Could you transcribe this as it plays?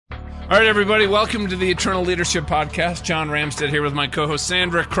All right, everybody, welcome to the Eternal Leadership Podcast. John Ramstead here with my co-host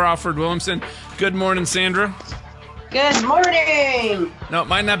Sandra Crawford Williamson. Good morning, Sandra. Good morning. No, it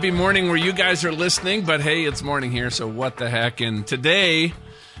might not be morning where you guys are listening, but hey, it's morning here, so what the heck. And today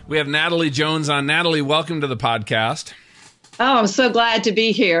we have Natalie Jones on. Natalie, welcome to the podcast. Oh, I'm so glad to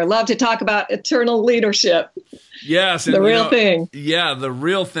be here. Love to talk about eternal leadership. Yes. And, the real thing. Yeah, the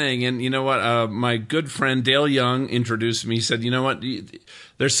real thing. And you know what? My good friend Dale Young introduced me. He said, you know what?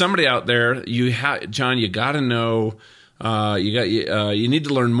 There's somebody out there. John, you got to know. You need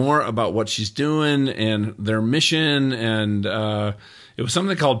to learn more about what she's doing and their mission. And it was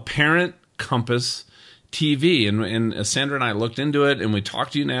something called Parent Compass TV. And Sandra and I looked into it, and we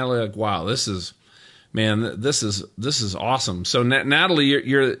talked to you, Natalie. Like, wow, this is awesome. So Natalie,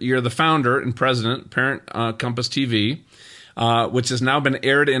 you're the founder and president, Parent Compass TV, which has now been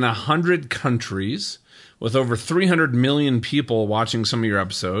aired in 100 countries with over 300 million people watching some of your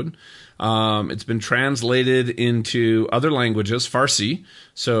episode. It's been translated into other languages, Farsi,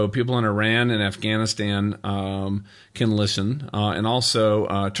 so people in Iran and Afghanistan can listen, and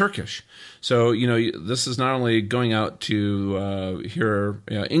also Turkish. So, this is not only going out to hear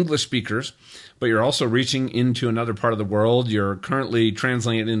English speakers, but you're also reaching into another part of the world. You're currently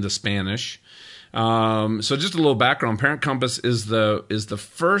translating it into Spanish. So just a little background. Parent Compass is the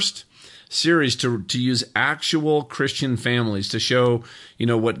first series to use actual Christian families to show,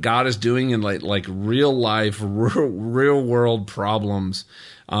 what God is doing in like real life, real world problems.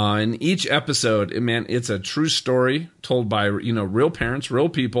 In each episode, it's a true story told by, real parents, real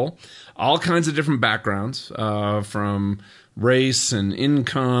people, all kinds of different backgrounds, from race and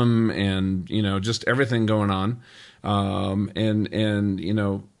income and, just everything going on.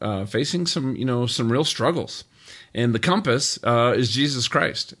 Facing some real struggles. And the compass is Jesus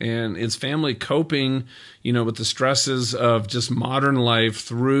Christ, and it's family coping, with the stresses of just modern life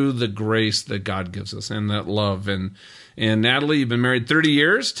through the grace that God gives us and that love. And Natalie, you've been married 30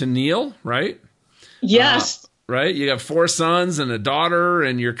 years to Neil, right? Yes. Right. You have 4 sons and a daughter,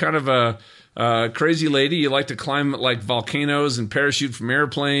 and you're kind of a crazy lady. You like to climb like volcanoes and parachute from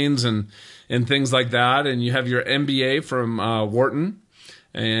airplanes and things like that. And you have your MBA from Wharton.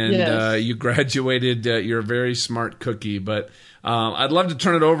 And yes. You graduated. You're a very smart cookie. But I'd love to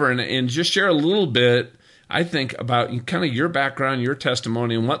turn it over and just share a little bit, I think, about kind of your background, your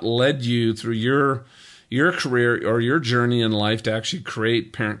testimony, and what led you through your career or your journey in life to actually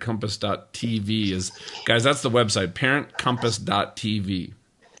create ParentCompass.tv. Guys, that's the website, ParentCompass.tv.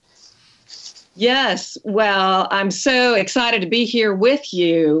 Yes. Well, I'm so excited to be here with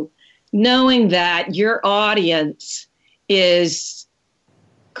you, knowing that your audience is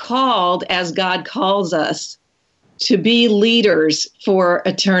called, as God calls us, to be leaders for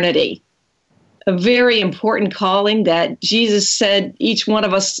eternity. A very important calling that Jesus said each one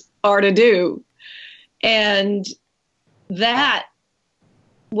of us are to do. And that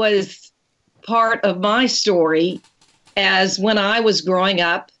was part of my story, as when I was growing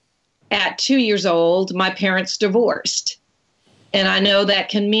up at 2 years old, my parents divorced. And I know that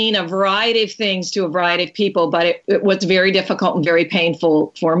can mean a variety of things to a variety of people, but it was very difficult and very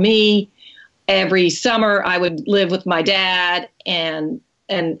painful for me. Every summer I would live with my dad and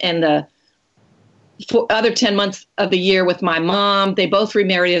the other 10 months of the year with my mom. They both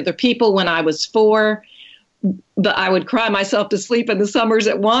remarried other people when I was 4. But I would cry myself to sleep in the summers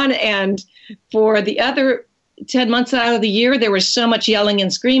at 1. And for the other 10 months out of the year, there was so much yelling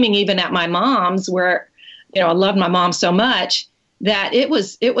and screaming, even at my mom's, where, I loved my mom so much that it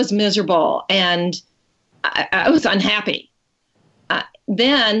was miserable, and I was unhappy.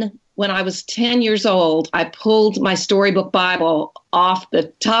 Then when I was 10 years old, I pulled my storybook Bible off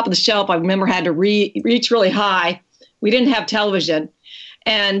the top of the shelf. I remember I had to reach really high. We didn't have television.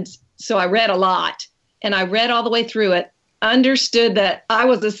 And so I read a lot, and I read all the way through it, understood that I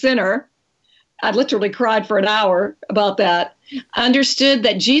was a sinner. I literally cried for an hour about that. Understood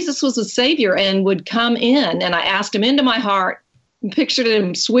that Jesus was a savior and would come in, and I asked him into my heart, pictured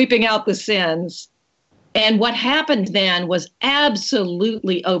him sweeping out the sins. And what happened then was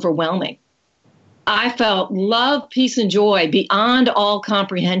absolutely overwhelming. I felt love, peace, and joy beyond all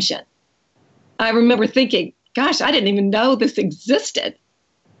comprehension. I remember thinking, gosh, I didn't even know this existed.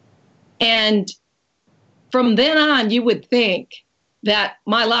 And from then on, you would think that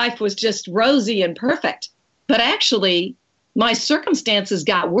my life was just rosy and perfect. But actually, my circumstances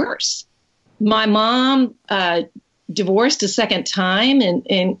got worse. My mom divorced a second time,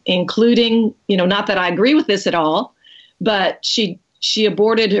 and including, not that I agree with this at all, but she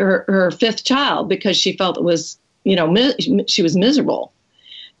aborted her 5th child because she felt it was, she was miserable.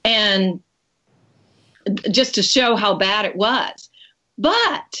 And just to show how bad it was.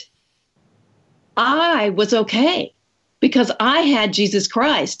 But I was okay because I had Jesus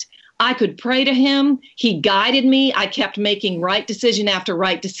Christ. I could pray to him. He guided me. I kept making right decision after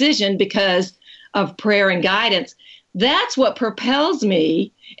right decision because of prayer and guidance. That's what propels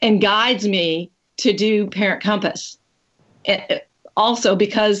me and guides me to do Parent Compass. Also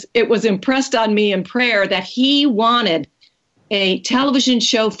because it was impressed on me in prayer that he wanted a television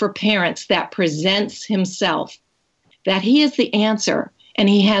show for parents that presents himself, that he is the answer and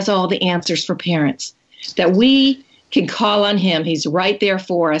he has all the answers for parents, that we can call on him. He's right there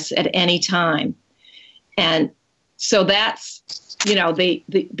for us at any time. And so that's,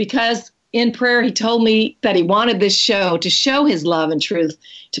 because in prayer, he told me that he wanted this show to show his love and truth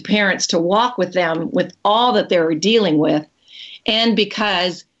to parents, to walk with them with all that they're dealing with. And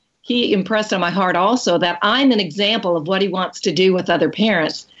because he impressed on my heart also that I'm an example of what he wants to do with other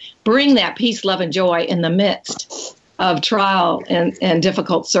parents, bring that peace, love, and joy in the midst of trial and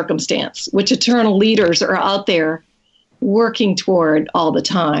difficult circumstance, which eternal leaders are out there working toward all the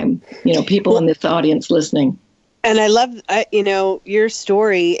time, people in this audience listening. And I love, your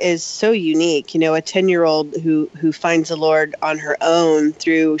story is so unique. A 10-year-old who finds the Lord on her own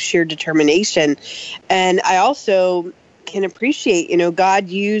through sheer determination. And I also can appreciate, God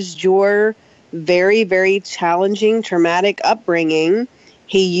used your very, very challenging, traumatic upbringing.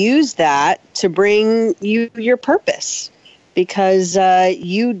 He used that to bring you your purpose because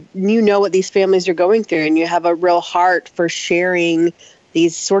you know what these families are going through, and you have a real heart for sharing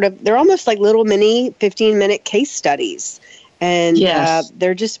these they're almost like little mini 15-minute case studies, and yes.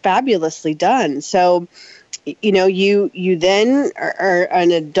 They're just fabulously done. So, you then are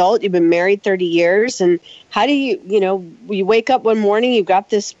an adult, you've been married 30 years, and how do you wake up one morning, you've got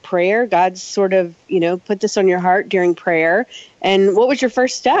this prayer, God's sort of, put this on your heart during prayer. And what was your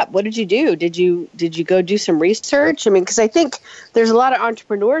first step? What did you do? Did you go do some research? Because I think there's a lot of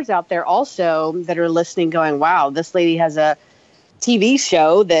entrepreneurs out there also that are listening going, wow, this lady has a TV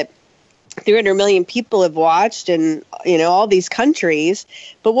show that 300 million people have watched in, all these countries.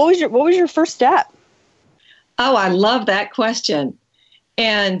 But what was your first step? Oh, I love that question.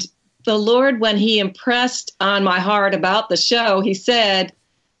 And the Lord, when he impressed on my heart about the show, he said,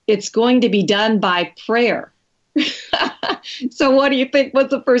 it's going to be done by prayer. So what do you think was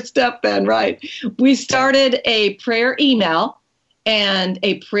the first step then, right? We started a prayer email and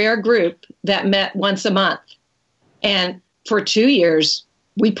a prayer group that met once a month. And for 2 years,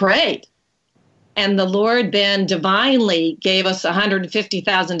 we prayed. And the Lord then divinely gave us a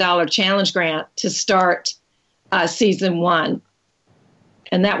 $150,000 challenge grant to start season 1.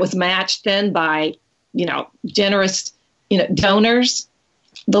 And that was matched then by, generous, donors.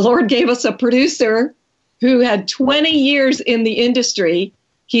 The Lord gave us a producer who had 20 years in the industry.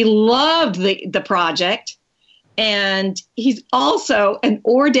 He loved the project. And he's also an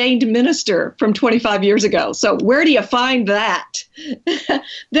ordained minister from 25 years ago. So where do you find that?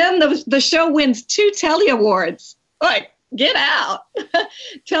 Then the show wins 2 Telly Awards. Like, get out.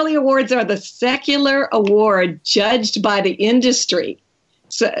 Telly Awards are the secular award judged by the industry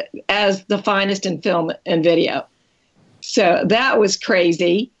as the finest in film and video. So that was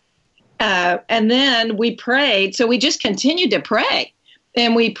crazy. And then we prayed. So we just continued to pray.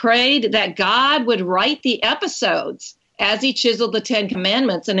 And we prayed that God would write the episodes as he chiseled the 10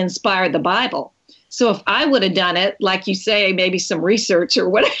 Commandments and inspired the Bible. So if I would have done it, like you say, maybe some research or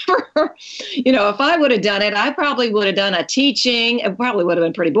whatever, if I would have done it, I probably would have done a teaching. It probably would have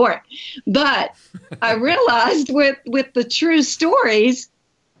been pretty boring. But I realized with the true stories,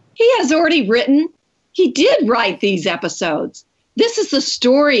 he has already written, he did write these episodes. This is the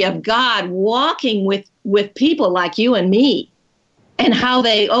story of God walking with people like you and me. And how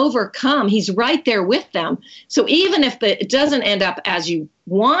they overcome. He's right there with them. So even if it doesn't end up as you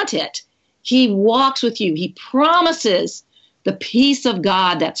want it, he walks with you. He promises the peace of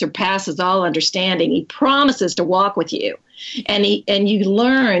God that surpasses all understanding. He promises to walk with you. And you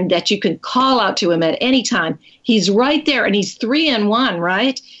learn that you can call out to him at any time. He's right there, and he's 3 in 1,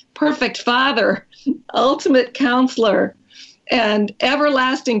 right? Perfect Father, ultimate counselor, and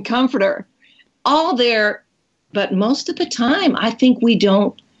everlasting comforter. All there. But most of the time, I think we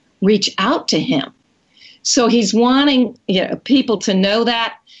don't reach out to him. So he's wanting people to know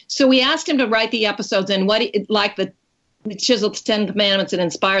that. So we asked him to write the episodes and like the chiseled 10 Commandments and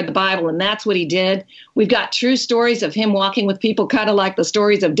inspired the Bible, and that's what he did. We've got true stories of him walking with people, kind of like the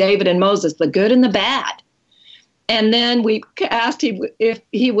stories of David and Moses, the good and the bad. And then we asked him if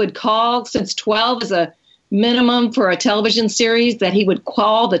he would call, since 12 is a minimum for a television series, that he would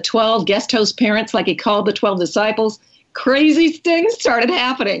call the 12 guest host parents like he called the 12 disciples. Crazy things started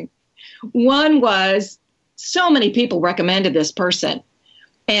happening. One was so many people recommended this person.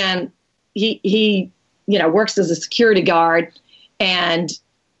 And he works as a security guard and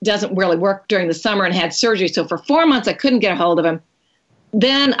doesn't really work during the summer and had surgery. So for 4 months, I couldn't get a hold of him.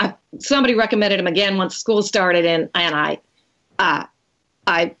 Then somebody recommended him again once school started, and I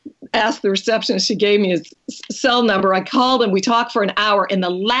asked the receptionist. She gave me his cell number. I called him. We talked for an hour. In the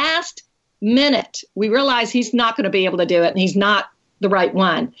last minute, we realized he's not going to be able to do it, and he's not the right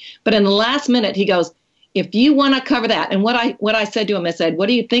one. But in the last minute, he goes, if you want to cover that, and what I said to him, I said, what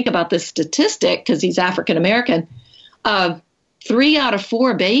do you think about this statistic? Because he's African American. 3 out of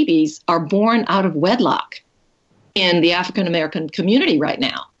 4 babies are born out of wedlock in the African American community right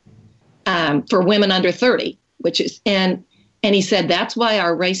now, for women under 30, and he said, that's why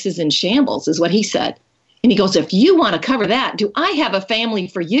our race is in shambles, is what he said. And he goes, if you want to cover that, do I have a family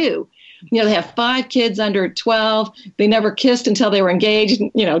for you? They have 5 kids under 12. They never kissed until they were engaged,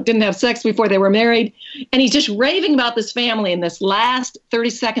 didn't have sex before they were married. And he's just raving about this family in this last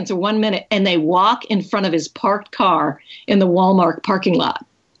 30 seconds or 1 minute. And they walk in front of his parked car in the Walmart parking lot.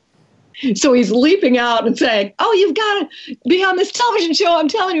 So he's leaping out and saying, oh, you've got to be on this television show I'm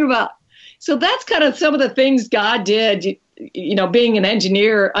telling you about. So that's kind of some of the things God did, being an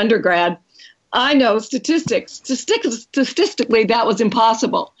engineer undergrad. I know statistically, that was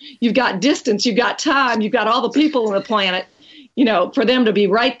impossible. You've got distance, you've got time, you've got all the people on the planet, for them to be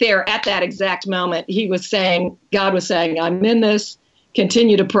right there at that exact moment. God was saying, I'm in this,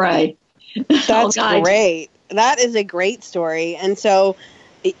 continue to pray. That's great. That is a great story. And so,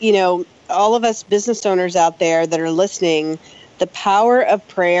 all of us business owners out there that are listening, the power of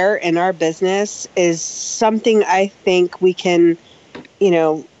prayer in our business is something I think we can,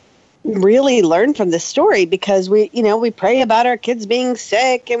 really learn from this story, because we pray about our kids being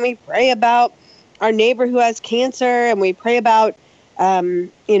sick, and we pray about our neighbor who has cancer, and we pray about,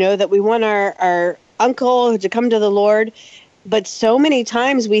 that we want our uncle to come to the Lord. But so many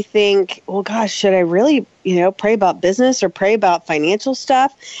times we think, well, gosh, should I really, pray about business or pray about financial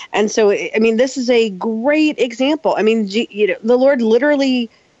stuff? And so, this is a great example. The Lord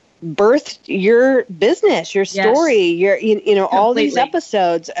literally birthed your business, your story, your, all these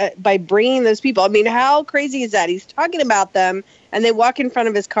episodes by bringing those people. How crazy is that? He's talking about them, and they walk in front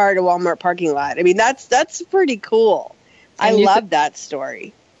of his car at a Walmart parking lot. That's pretty cool. I love that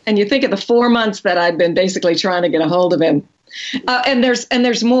story. And you think of the 4 months that I've been basically trying to get a hold of him. And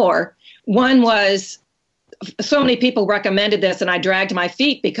there's more. One was, so many people recommended this, and I dragged my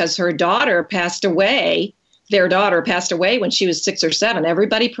feet because her daughter passed away. Their daughter passed away when she was 6 or 7.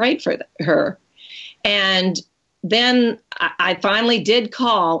 Everybody prayed for her. And then I finally did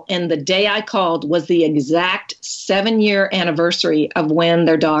call, and the day I called was the exact 7-year anniversary of when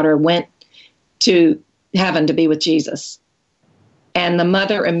their daughter went to heaven to be with Jesus. And the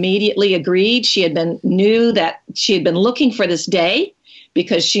mother immediately agreed. Knew that she had been looking for this day,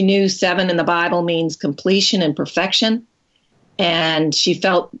 because she knew 7 in the Bible means completion and perfection. And she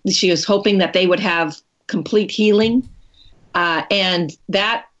was hoping that they would have complete healing. And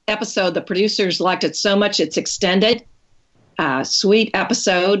that episode, the producers liked it so much, it's extended, sweet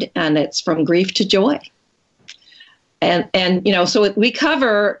episode, and it's from grief to joy. And so we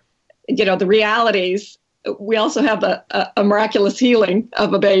cover, the realities. We also have a miraculous healing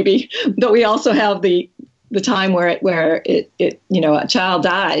of a baby, but we also have the time where a child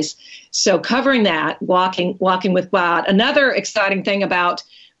dies. So covering that, walking with God. Another exciting thing about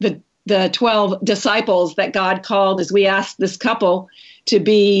the 12 disciples that God called is we asked this couple to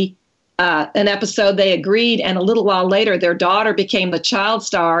be an episode. They agreed, and a little while later, their daughter became the child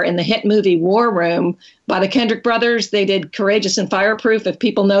star in the hit movie War Room by the Kendrick brothers. They did Courageous and Fireproof, if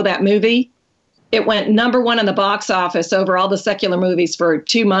people know that movie. It went #1 in the box office over all the secular movies for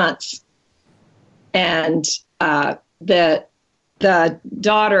 2 months. And the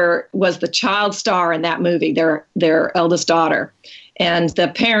daughter was the child star in that movie, their eldest daughter. And the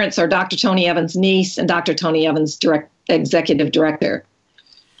parents are Dr. Tony Evans' niece and Dr. Tony Evans' executive director.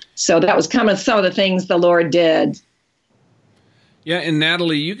 So that was kind of some of the things the Lord did. Yeah, and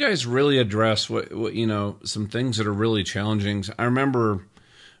Natalie, you guys really address what some things that are really challenging. I remember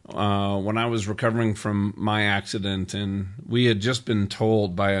when I was recovering from my accident, and we had just been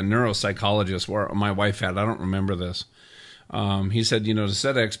told by a neuropsychologist, where my wife had, I don't remember this. He said, to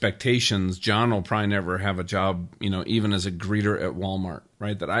set expectations, John will probably never have a job, even as a greeter at Walmart,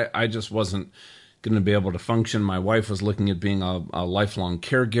 right? That I just wasn't going to be able to function. My wife was looking at being a lifelong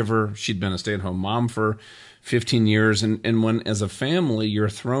caregiver. She'd been a stay-at-home mom for 15 years. And when, as a family, you're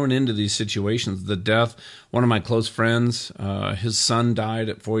thrown into these situations, the death, one of my close friends, his son died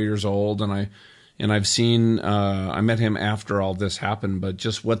at 4 years old. And I've seen, I met him after all this happened, but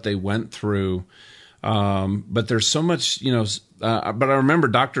just what they went through, But there's so much, but I remember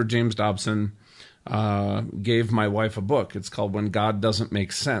Dr. James Dobson gave my wife a book. It's called When God Doesn't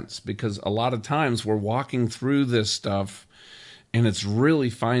Make Sense, because a lot of times we're walking through this stuff and it's really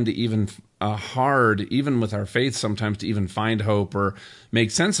hard, even with our faith sometimes, to even find hope or make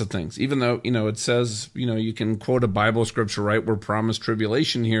sense of things. Even though, it says, you can quote a Bible scripture, right? We're promised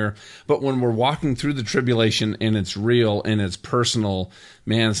tribulation here. But when we're walking through the tribulation and it's real and it's personal,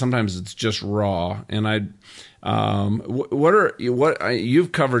 man, sometimes it's just raw. And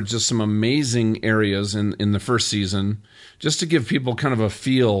you've covered just some amazing areas in the first season, just to give people kind of a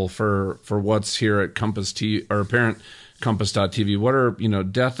feel for what's here at Compass TV or Parent Compass.tv. What are,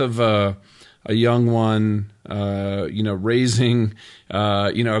 death of a young one, raising,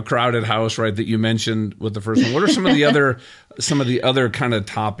 a crowded house, right, that you mentioned with the first one. What are some of the other kind of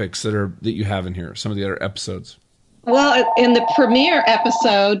topics that you have in here? Some of the other episodes. Well, in the premiere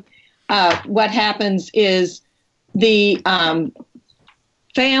episode, what happens is the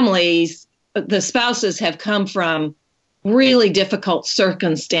families, the spouses have come from really difficult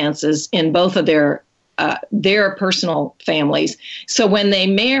circumstances in both of their personal families. So when they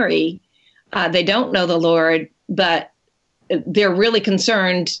marry, they don't know the Lord, but they're really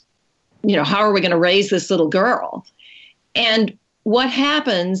concerned, how are we going to raise this little girl? And what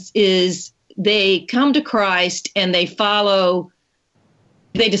happens is they come to Christ and they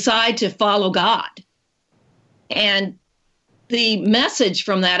decide to follow God. And the message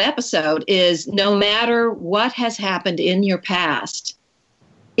from that episode is, no matter what has happened in your past,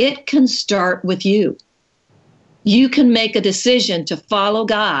 it can start with you. You can make a decision to follow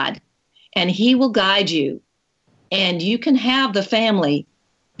God, and He will guide you, and you can have the family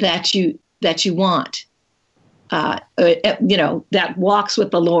that you want, that walks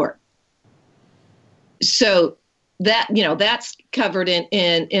with the Lord. So that's covered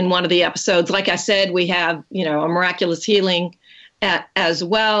in one of the episodes. Like I said, we have, a miraculous healing as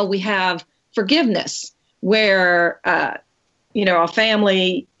well. We have forgiveness, where, a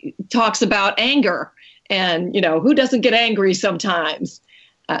family talks about anger and, who doesn't get angry sometimes.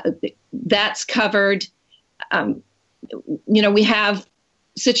 That's covered. We have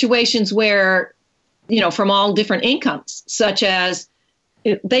situations where, from all different incomes, such as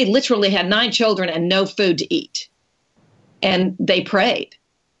they literally had 9 children and no food to eat. And they prayed,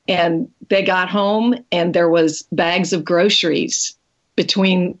 and they got home and there was bags of groceries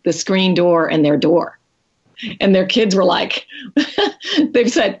between the screen door and their door. And their kids were like,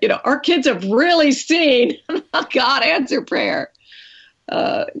 they've said, our kids have really seen God answer prayer.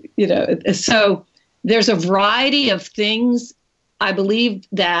 So there's a variety of things. I believe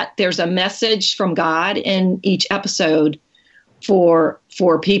that there's a message from God in each episode for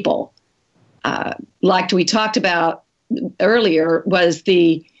people. Like we talked about earlier, was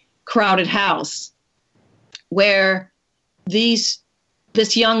the crowded house, where this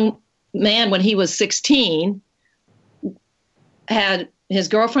young man, when he was 16, his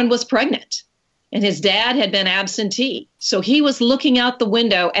girlfriend was pregnant, and his dad had been absentee. So he was looking out the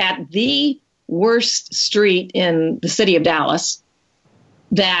window at the worst street in the city of Dallas,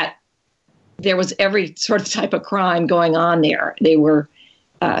 that there was every sort of type of crime going on there. They were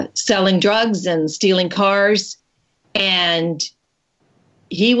selling drugs and stealing cars. And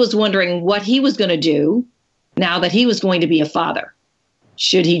he was wondering what he was going to do now that he was going to be a father.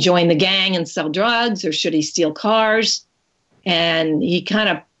 Should he join the gang and sell drugs, or should he steal cars? And he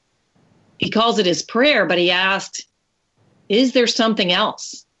calls it his prayer, but he asked, is there something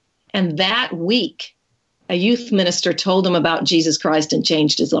else? And that week, a youth minister told him about Jesus Christ and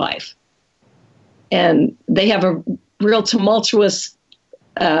changed his life. And they have a real tumultuous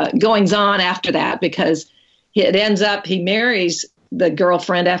goings on after that, because it ends up, he marries the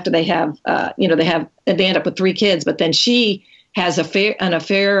girlfriend after they have, they end up with 3 kids, but then she has an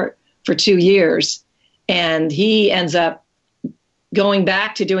affair for 2 years, and he ends up going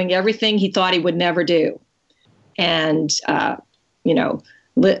back to doing everything he thought he would never do. And,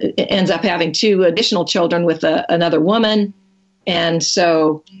 ends up having 2 additional children with another woman. And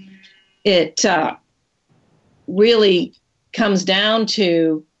so it really comes down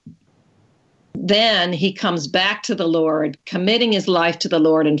to, then he comes back to the Lord, committing his life to the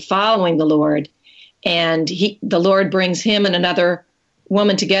Lord and following the Lord. And the Lord brings him and another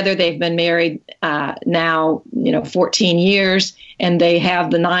woman together. They've been married now, 14 years, and they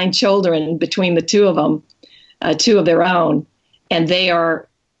have the 9 children between the 2 of them, 2 of their own. And they are,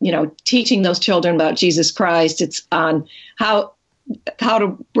 teaching those children about Jesus Christ. It's on how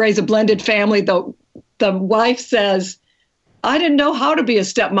to raise a blended family. The wife says, I didn't know how to be a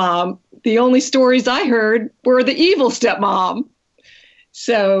stepmom. The only stories I heard were the evil stepmom.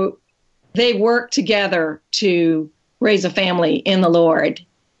 So they work together to raise a family in the Lord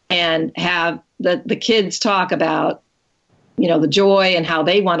and have the kids talk about, the joy and how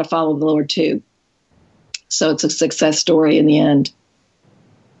they want to follow the Lord too. So it's a success story in the end.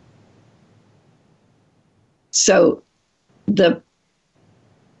 So the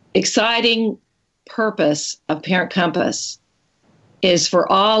exciting purpose of Parent Compass is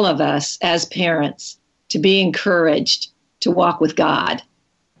for all of us as parents to be encouraged to walk with God.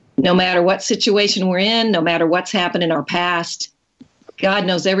 No matter what situation we're in, no matter what's happened in our past, God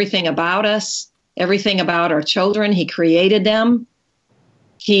knows everything about us, everything about our children. He created them.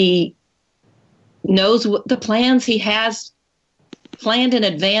 He knows what the plans He has planned in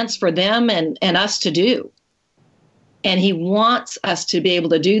advance for them and us to do. And He wants us to be able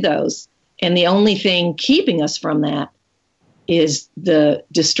to do those. And the only thing keeping us from that is the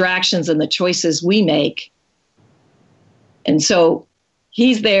distractions and the choices we make. And so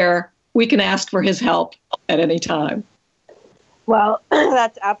He's there. We can ask for His help at any time. Well,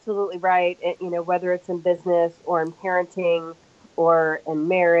 that's absolutely right. Whether it's in business or in parenting or in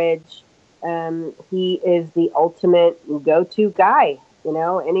marriage, He is the ultimate go-to guy.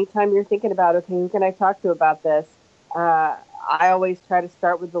 Anytime you're thinking about, okay, who can I talk to about this? I always try to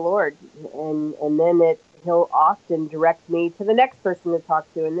start with the Lord, and then He'll often direct me to the next person to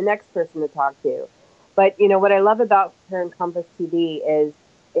talk to and the next person to talk to. But what I love about Parent Compass TV is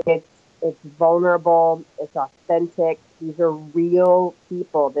it's vulnerable, it's authentic. These are real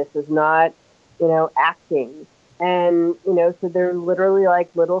people. This is not acting. And so they're literally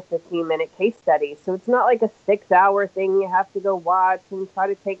like little 15-minute case studies. So it's not like a 6-hour thing you have to go watch and try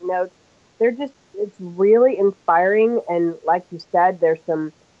to take notes. It's really inspiring. And like you said, there's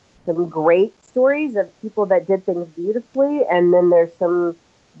some great stories of people that did things beautifully. And then there's some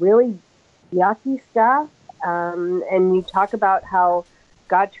really yucky stuff. And you talk about how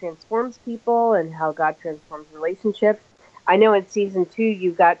God transforms people and how God transforms relationships. I know in season 2,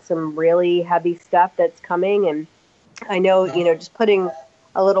 you've got some really heavy stuff that's coming. And I know, just putting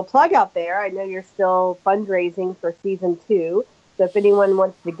a little plug out there, I know you're still fundraising for season 2. So if anyone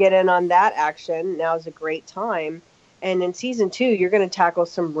wants to get in on that action, now is a great time. And in season 2, you're going to tackle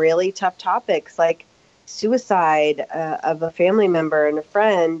some really tough topics like suicide of a family member and a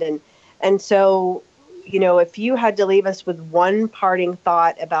friend. And so, if you had to leave us with one parting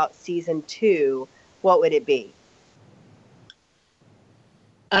thought about season 2, what would it be?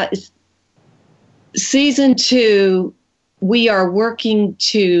 Season 2, we are working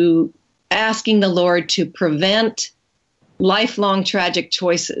to asking the Lord to prevent lifelong tragic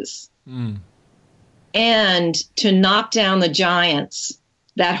choices and to knock down the giants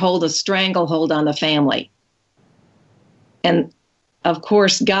that hold a stranglehold on the family. And of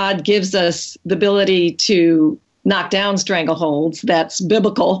course, God gives us the ability to knock down strangleholds. That's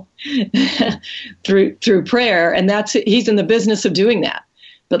biblical through prayer, and He's in the business of doing that.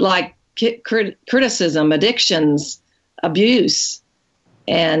 But like criticism, addictions, abuse,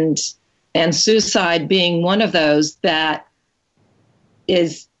 and suicide being one of those that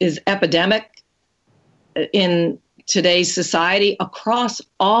is epidemic in today's society across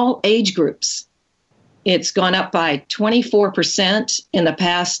all age groups. It's gone up by 24% in the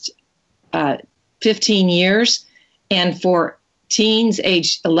past 15 years. And for teens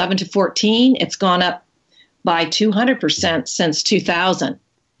aged 11 to 14, it's gone up by 200% since 2000.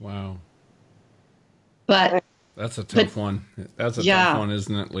 Wow. But that's a tough one. That's a tough one,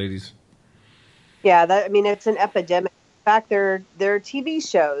 isn't it, ladies? Yeah, it's an epidemic. In fact, there are TV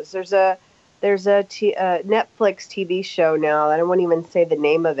shows. There's a Netflix TV show now, and I won't even say the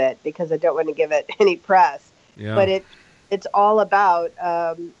name of it because I don't want to give it any press. Yeah. But it's all about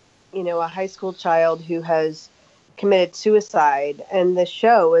a high school child who has committed suicide, and the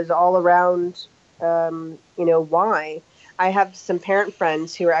show is all around why. I have some parent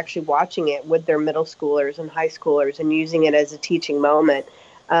friends who are actually watching it with their middle schoolers and high schoolers and using it as a teaching moment.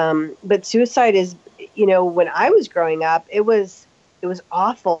 But suicide is, when I was growing up, it was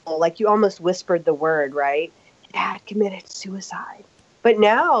awful. Like you almost whispered the word, right? Dad committed suicide. But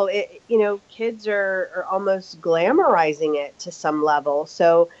now, kids are almost glamorizing it to some level.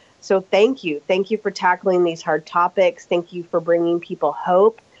 So thank you. Thank you for tackling these hard topics. Thank you for bringing people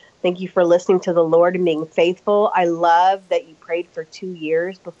hope. Thank you for listening to the Lord and being faithful. I love that you prayed for 2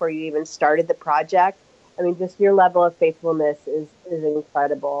 years before you even started the project. I mean, just your level of faithfulness is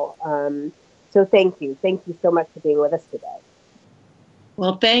incredible. So thank you. Thank you so much for being with us today.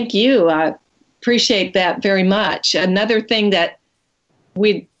 Well, thank you. I appreciate that very much. Another thing that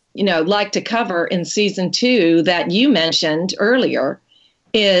we'd like to cover in season 2 that you mentioned earlier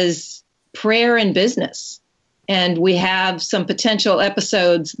is prayer and business. And we have some potential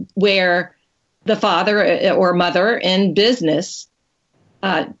episodes where the father or mother in business,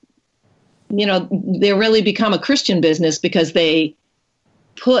 they really become a Christian business because they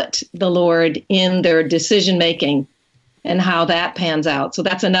put the Lord in their decision making and how that pans out. So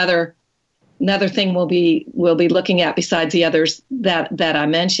that's another thing we'll be looking at besides the others that I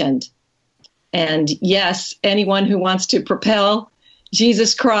mentioned. And yes, anyone who wants to propel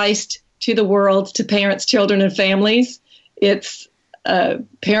Jesus Christ to the world, to parents, children, and families, it's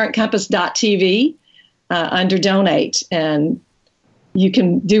parentcompass.tv under donate, and you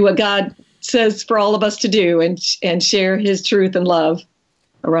can do what God says for all of us to do and share his truth and love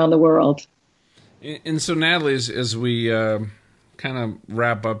around the world. And so, Natalie, as we kind of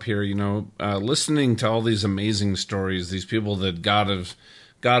wrap up here, listening to all these amazing stories, these people that God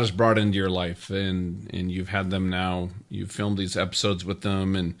has brought into your life, and you've had them now, you've filmed these episodes with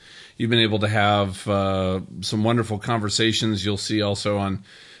them, and you've been able to have some wonderful conversations. You'll see also on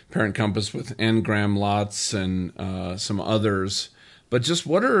Parent Compass with Ann Graham Lotz and some others. But just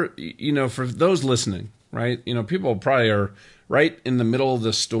what are, for those listening, right? People probably are right in the middle of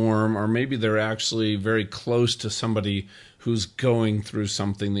the storm, or maybe they're actually very close to somebody who's going through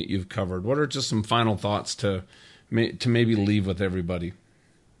something that you've covered. What are just some final thoughts to maybe leave with everybody?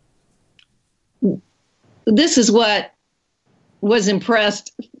 This is what was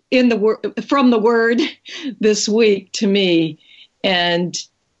impressed from the word this week to me, and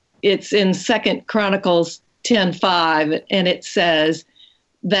it's in 2 Chronicles 10:5, and it says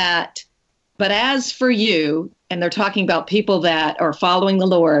that, but as for you, and they're talking about people that are following the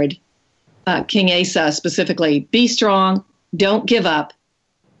Lord, King Asa specifically, be strong, don't give up,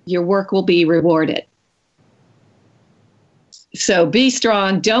 your work will be rewarded. So be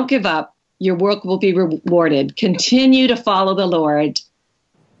strong, don't give up, your work will be rewarded. Continue to follow the Lord,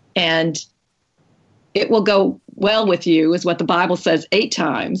 and it will go well with you, is what the Bible says 8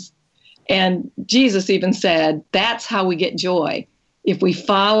 times. And Jesus even said, that's how we get joy. If we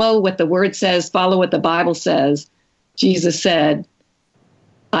follow what the word says, follow what the Bible says, Jesus said,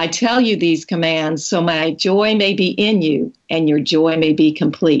 I tell you these commands so my joy may be in you and your joy may be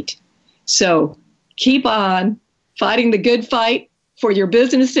complete. So keep on fighting the good fight for your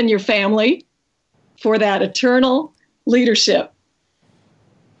business and your family, for that eternal leadership.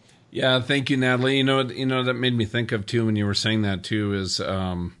 Yeah, thank you, Natalie. That made me think of too when you were saying that too, is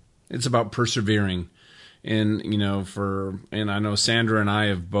it's about persevering. And, and I know Sandra and I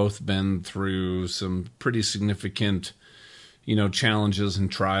have both been through some pretty significant, challenges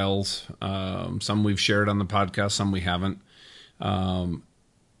and trials. Some we've shared on the podcast, some we haven't.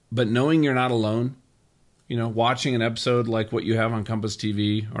 But knowing you're not alone, watching an episode like what you have on Compass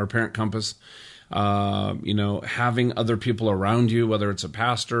TV or Parent Compass, having other people around you, whether it's a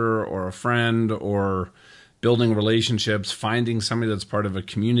pastor or a friend, or building relationships, finding somebody that's part of a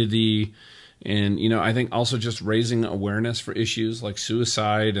community. And, I think also just raising awareness for issues like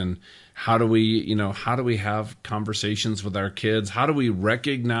suicide, and how do we have conversations with our kids? How do we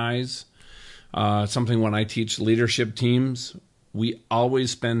recognize something? When I teach leadership teams, we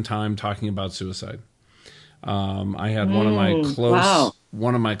always spend time talking about suicide. I had one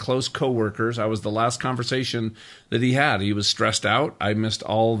of my close coworkers. I was the last conversation that he had. He was stressed out. I missed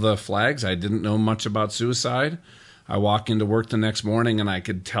all the flags. I didn't know much about suicide. I walk into work the next morning and I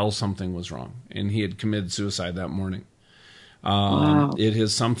could tell something was wrong, and he had committed suicide that morning. Wow. It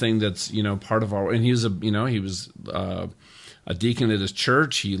is something that's, part of our, and he was a deacon at his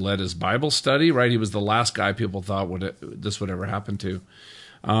church. He led his Bible study, right? He was the last guy people thought this would ever happen to.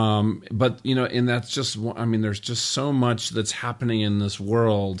 But, and that's just, there's just so much that's happening in this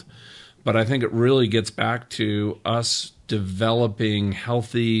world, but I think it really gets back to us developing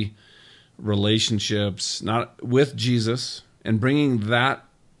healthy relationships, not with Jesus, and bringing that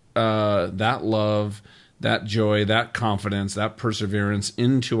love, that joy, that confidence, that perseverance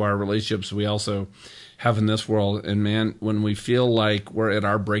into our relationships we also have in this world. And man, when we feel like we're at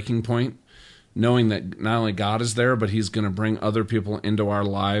our breaking point, knowing that not only God is there, but he's going to bring other people into our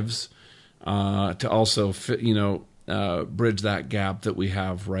lives to also bridge that gap that we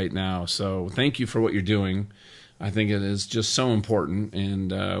have right now. So thank you for what you're doing. I think it is just so important,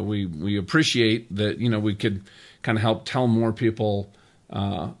 and we appreciate that, we could kind of help tell more people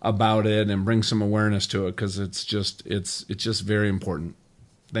about it and bring some awareness to it, because it's just very important.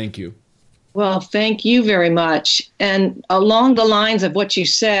 Thank you. Well, thank you very much. And along the lines of what you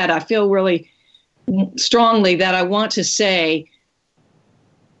said, I feel really strongly that I want to say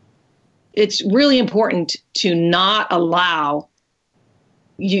it's really important to not allow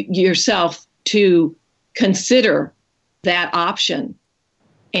yourself to consider that option.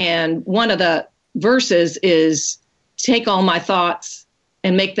 And one of the verses is take all my thoughts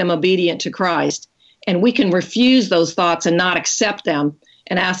and make them obedient to Christ. And we can refuse those thoughts and not accept them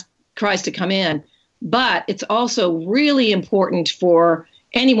and ask Christ to come in. But it's also really important for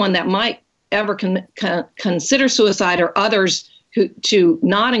anyone that might ever consider suicide or others who to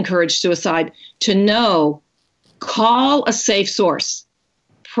not encourage suicide to know, call a safe source.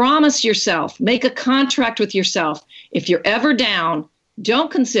 Promise yourself, make a contract with yourself. If you're ever down,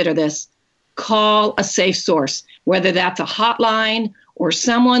 don't consider this. Call a safe source, whether that's a hotline or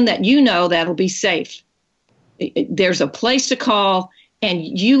someone that you know that'll be safe. There's a place to call, and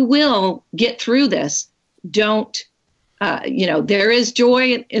you will get through this. Don't, there is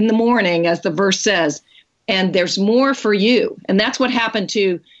joy in the morning, as the verse says, and there's more for you. And that's what happened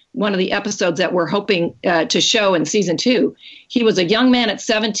to one of the episodes that we're hoping to show in season 2. He was a young man at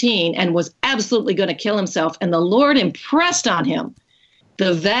 17 and was absolutely going to kill himself. And the Lord impressed on him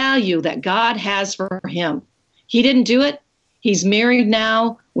the value that God has for him. He didn't do it. He's married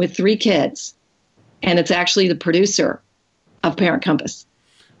now with 3 kids. And it's actually the producer of Parent Compass.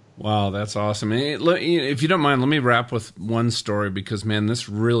 Wow, that's awesome. If you don't mind, let me wrap with one story because, man, this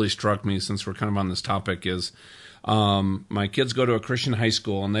really struck me since we're kind of on this topic is my kids go to a Christian high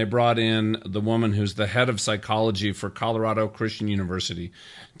school, and they brought in the woman who's the head of psychology for Colorado Christian University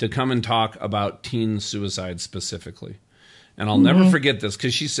to come and talk about teen suicide specifically. And I'll never forget this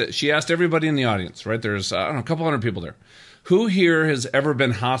because she asked everybody in the audience, right? There's a couple hundred people there. Who here has ever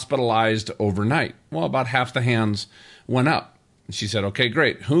been hospitalized overnight? Well, about half the hands went up. And she said, okay,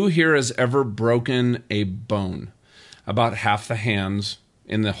 great. Who here has ever broken a bone? About half the hands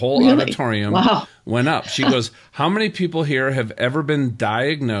in the whole auditorium went up. She goes, how many people here have ever been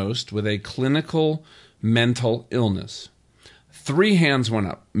diagnosed with a clinical mental illness? 3 hands went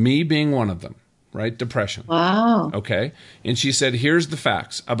up, me being one of them, right? Depression. Wow. Okay. And she said, here's the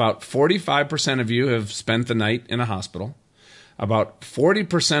facts. About 45% of you have spent the night in a hospital. About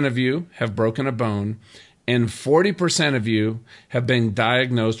 40% of you have broken a bone. And 40% of you have been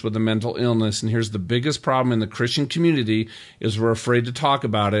diagnosed with a mental illness. And here's the biggest problem in the Christian community is we're afraid to talk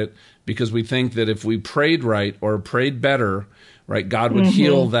about it because we think that if we prayed right or prayed better, right, God would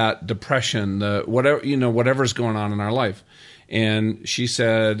heal that depression, whatever's going on in our life. And she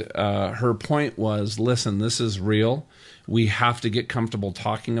said her point was, listen, this is real. We have to get comfortable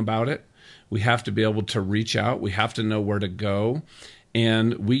talking about it. We have to be able to reach out. We have to know where to go.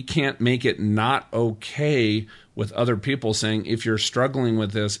 And we can't make it not okay with other people saying, if you're struggling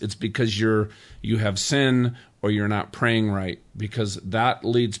with this, it's because you have sin or you're not praying right, because that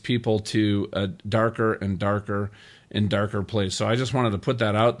leads people to a darker and darker and darker place. So I just wanted to put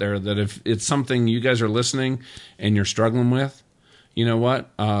that out there, that if it's something you guys are listening and you're struggling with, you know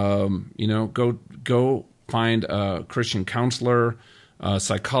what? Go find a Christian counselor, a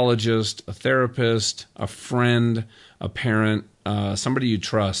psychologist, a therapist, a friend, a parent, somebody you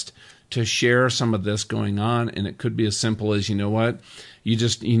trust to share some of this going on. And it could be as simple as, you know what, you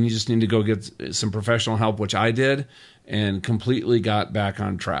just need to go get some professional help, which I did, and completely got back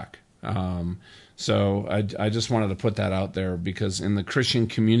on track. So I just wanted to put that out there because in the Christian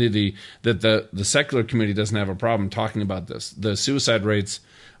community, that the secular community doesn't have a problem talking about this. The suicide rates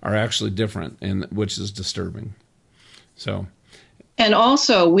are actually different, and which is disturbing. So, and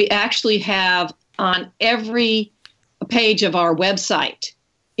also we actually have on every page of our website,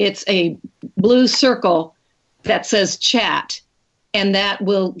 it's a blue circle that says chat, and that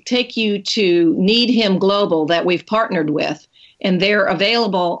will take you to Need Him Global that we've partnered with, and they're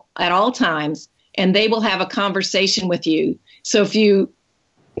available at all times, and they will have a conversation with you. So if you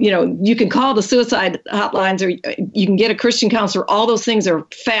can call the suicide hotlines, or you can get a Christian counselor. All those things are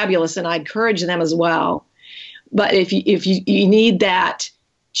fabulous, and I encourage them as well. But if you need that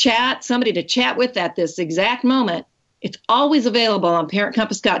somebody to chat with at this exact moment, it's always available on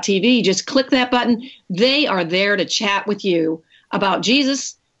ParentCompass.tv. Just click that button. They are there to chat with you about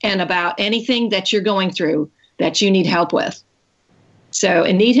Jesus and about anything that you're going through that you need help with. So,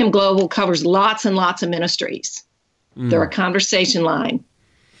 and Need Him Global covers lots and lots of ministries. They're a conversation line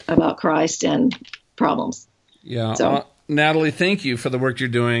about Christ and problems. Yeah. So, Natalie, thank you for the work you're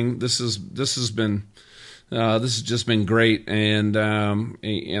doing. This has just been great, and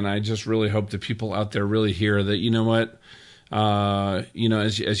I just really hope that people out there really hear that, you know what,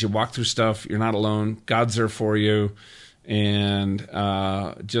 as you walk through stuff, you're not alone. God's there for you, and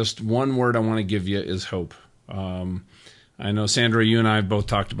just one word I want to give you is hope. I know, Sandra, you and I have both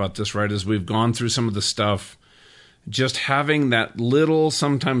talked about this, right? As we've gone through some of the stuff, just having that little,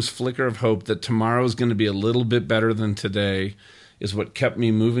 sometimes flicker of hope that tomorrow is going to be a little bit better than today is what kept me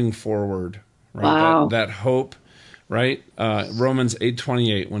moving forward. Right? Wow. That hope, right? Romans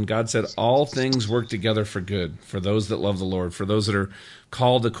 8:28, when God said, all things work together for good, for those that love the Lord, for those that are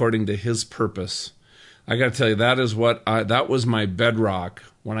called according to his purpose. I got to tell you, that was my bedrock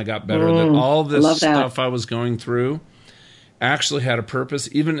when I got better, that all this stuff I was going through actually had a purpose,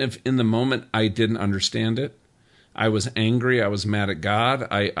 even if in the moment I didn't understand it. I was angry. I was mad at God.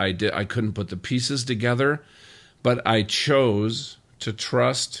 I couldn't put the pieces together, but I chose to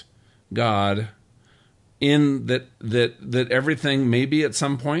trust God in that everything, maybe at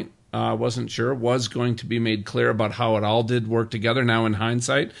some point, I wasn't sure, was going to be made clear about how it all did work together. Now, in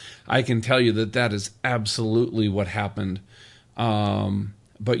hindsight, I can tell you that is absolutely what happened.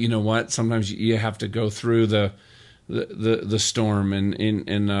 But you know what? Sometimes you have to go through the storm.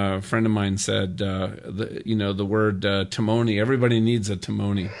 And a friend of mine said, the word timony. Everybody needs a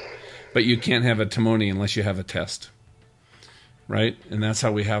timony, but you can't have a timony unless you have a test. Right? And that's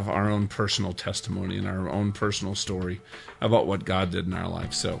how we have our own personal testimony and our own personal story about what God did in our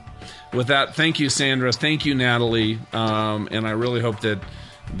life. So with that, thank you, Sandra. Thank you, Natalie. And I really hope that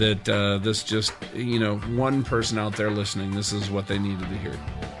this just, one person out there listening, this is what they needed to hear.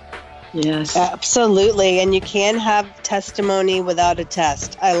 Yes. Absolutely. And you can have testimony without a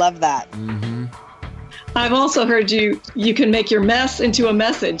test. I love that. Mm-hmm. I've also heard you can make your mess into a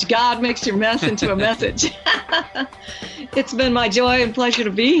message. God makes your mess into a message. It's been my joy and pleasure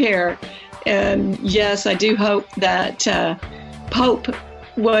to be here. And yes, I do hope that Pope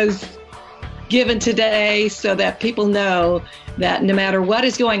was given today so that people know that no matter what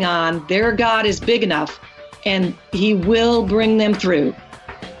is going on, their God is big enough and he will bring them through.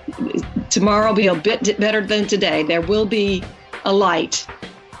 Tomorrow will be a bit better than today. There will be a light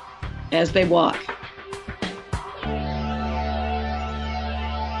as they walk.